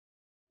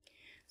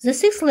The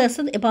sixth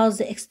lesson about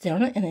the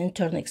external and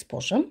internal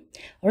exposure.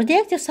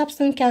 Radioactive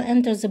substance can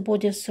enter the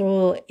body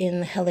through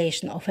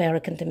inhalation of air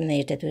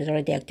contaminated with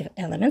radioactive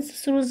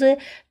elements through the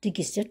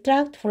digestive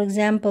tract, for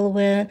example,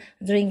 when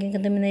drinking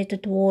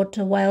contaminated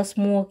water while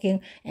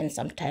smoking, and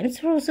sometimes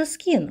through the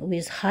skin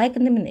with high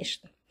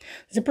contamination.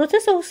 The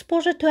process of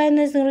exposure to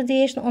ionizing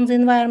radiation on the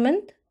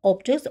environment,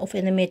 objects of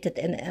animated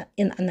and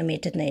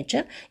inanimated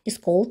nature, is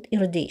called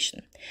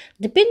irradiation.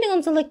 Depending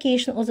on the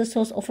location of the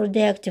source of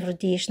radioactive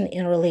radiation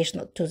in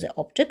relation to the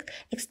object,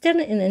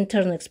 external and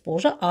internal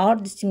exposure are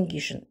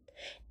distinguished.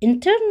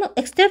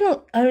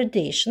 External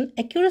irradiation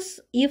occurs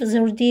if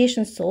the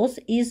radiation source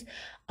is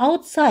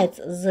outside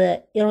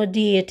the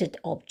irradiated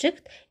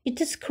object.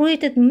 It is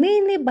created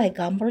mainly by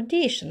gamma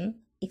radiation,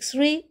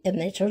 X-ray, and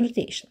natural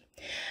radiation.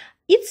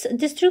 Its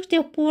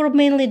destructive power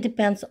mainly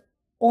depends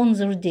on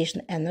the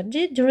radiation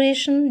energy,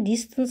 duration,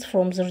 distance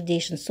from the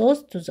radiation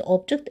source to the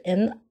object,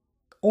 and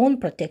on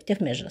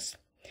protective measures.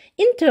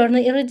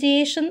 Internal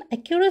irradiation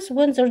occurs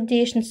when the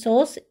radiation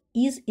source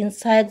is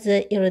inside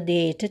the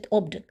irradiated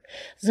object.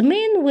 The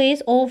main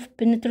ways of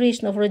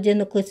penetration of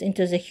radionuclides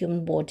into the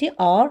human body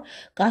are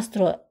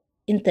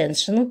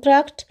gastrointestinal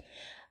tract,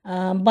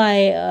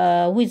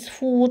 with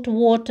food,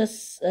 water,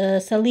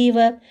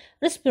 saliva,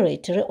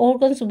 respiratory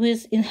organs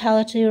with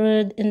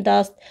inhalatory and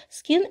dust,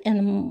 skin,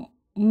 and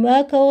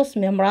mucous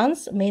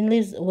membranes,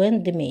 mainly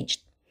when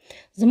damaged.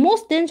 The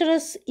most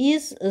dangerous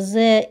is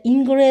the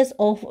ingress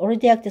of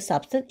radioactive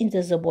substance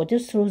into the body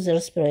through the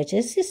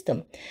respiratory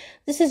system.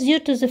 This is due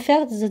to the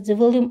fact that the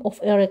volume of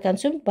air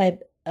consumed by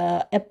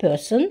a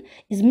person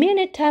is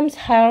many times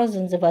higher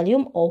than the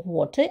volume of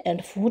water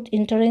and food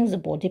entering the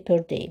body per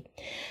day.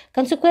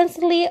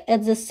 Consequently,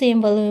 at the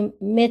same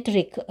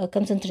volumetric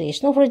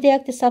concentration of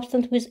radioactive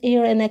substance with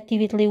air and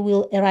activity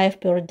will arrive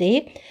per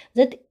day,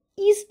 that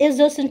is a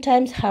dozen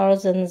times higher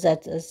than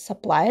that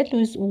supplied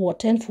with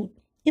water and food.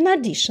 In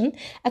addition,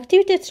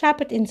 activity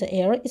trapped in the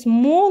air is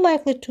more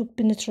likely to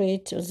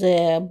penetrate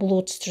the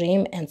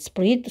bloodstream and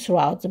spread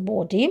throughout the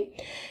body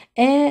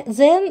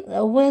than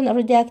when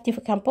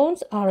radioactive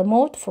compounds are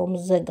removed from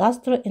the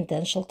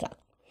gastrointestinal tract.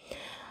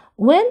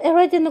 When a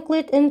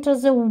radionuclide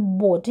enters the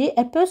body,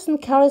 a person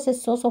carries a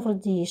source of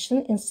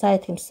radiation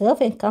inside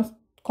himself and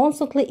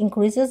constantly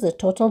increases the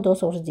total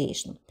dose of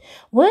radiation.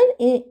 When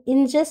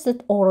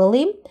ingested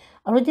orally,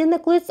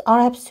 radionuclides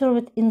are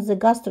absorbed in the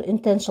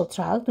gastrointestinal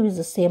tract with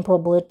the same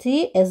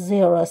probability as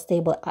their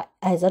stable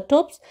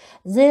isotopes.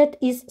 That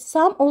is,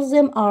 some of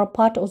them are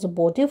part of the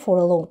body for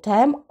a long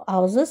time,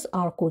 others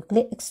are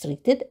quickly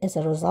extracted as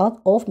a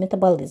result of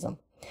metabolism.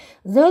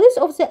 The values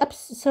of the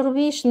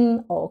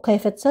absorption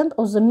coefficient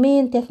of the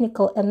main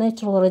technical and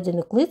natural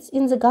radionuclides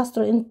in the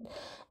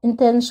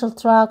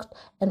gastrointestinal tract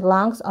and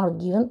lungs are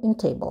given in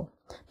table.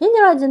 Many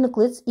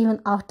radionuclides, even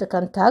after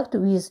contact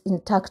with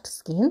intact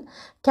skin,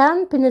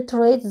 can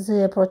penetrate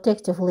the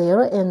protective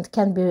layer and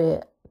can be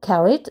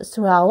carried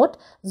throughout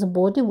the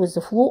body with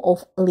the flow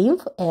of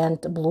lymph and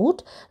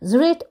blood. The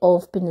rate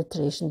of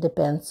penetration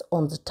depends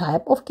on the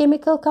type of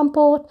chemical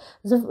compound,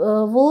 the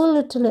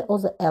volatility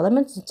of the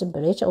elements, the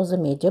temperature of the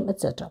medium,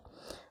 etc.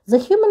 The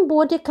human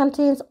body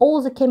contains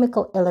all the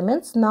chemical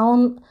elements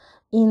known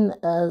in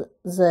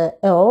the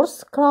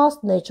Earth's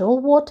crust, natural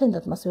water, and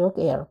atmospheric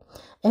air.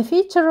 A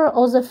feature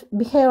of the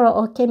behavior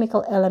of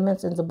chemical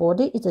elements in the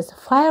body is a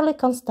fairly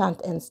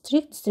constant and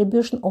strict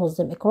distribution of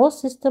them across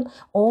system,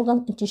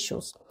 organs, and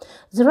tissues.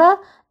 There are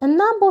a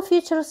number of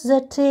features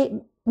that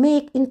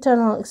make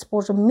internal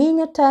exposure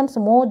many times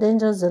more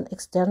dangerous than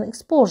external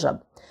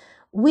exposure.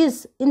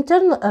 With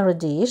internal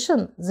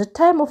irradiation, the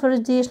time of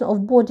irradiation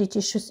of body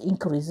tissues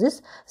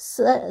increases,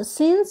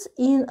 since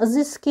in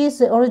this case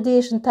the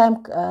irradiation time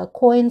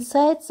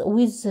coincides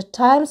with the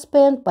time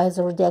spent by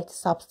the radioactive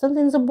substance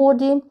in the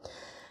body.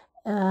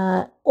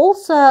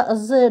 Also,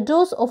 the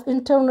dose of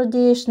internal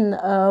radiation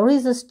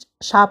rises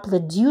sharply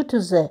due to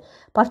the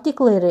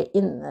particularly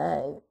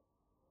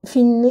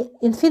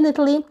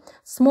infinitely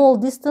small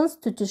distance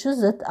to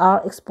tissues that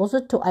are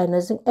exposed to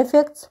ionizing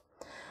effects.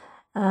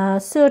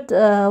 Third,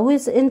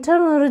 with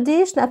internal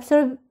radiation,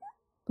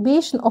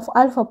 absorption of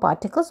alpha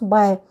particles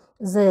by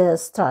the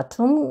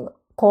stratum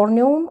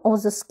corneum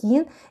of the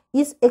skin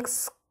is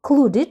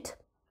excluded.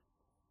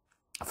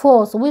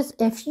 Fourth, with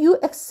a few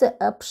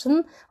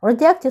exceptions,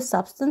 radioactive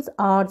substances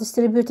are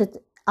distributed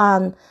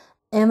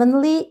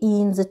unevenly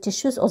in the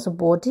tissues of the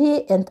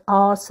body and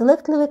are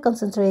selectively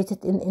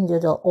concentrated in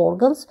individual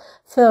organs,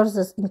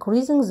 further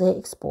increasing their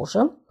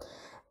exposure.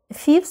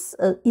 Fifth,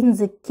 in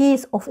the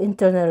case of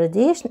internal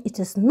radiation, it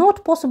is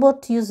not possible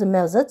to use the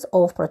methods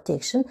of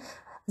protection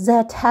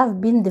that have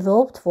been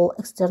developed for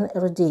external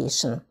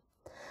irradiation.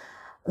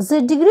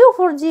 The degree of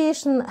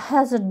radiation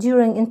hazard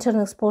during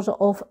internal exposure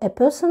of a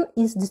person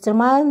is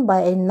determined by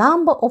a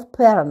number of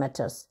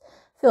parameters.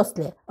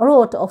 Firstly,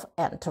 route of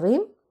entry,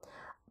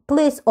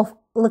 place of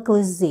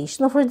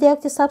localization of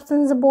radioactive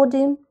substance in the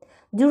body,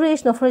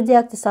 duration of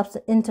radioactive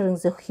substance entering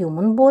the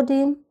human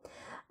body,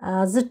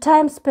 the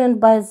time spent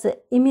by the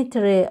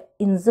emitter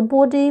in the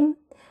body,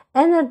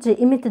 energy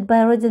emitted by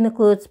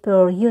radionuclides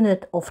per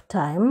unit of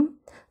time,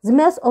 The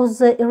mass of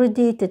the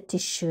irradiated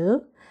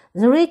tissue,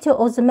 the ratio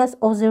of the mass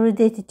of the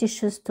irradiated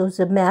tissues to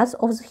the mass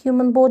of the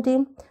human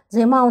body,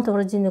 the amount of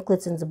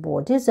radionuclides in the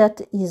body,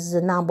 that is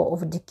the number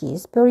of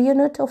decays per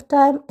unit of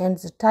time, and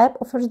the type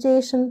of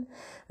radiation.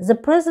 The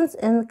presence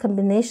and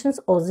combinations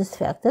of these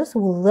factors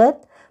will lead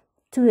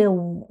to a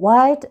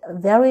wide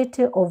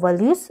variety of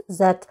values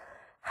that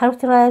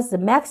characterize the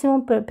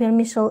maximum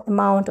permissible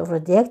amount of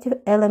radioactive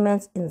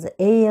elements in the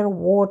air,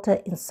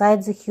 water,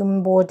 inside the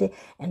human body,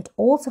 and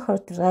also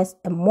characterize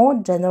a more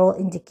general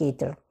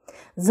indicator,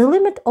 the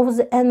limit of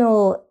the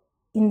annual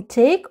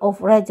intake of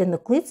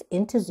radionuclides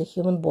into the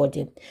human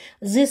body.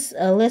 This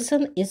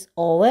lesson is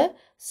over.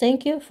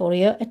 Thank you for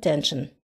your attention.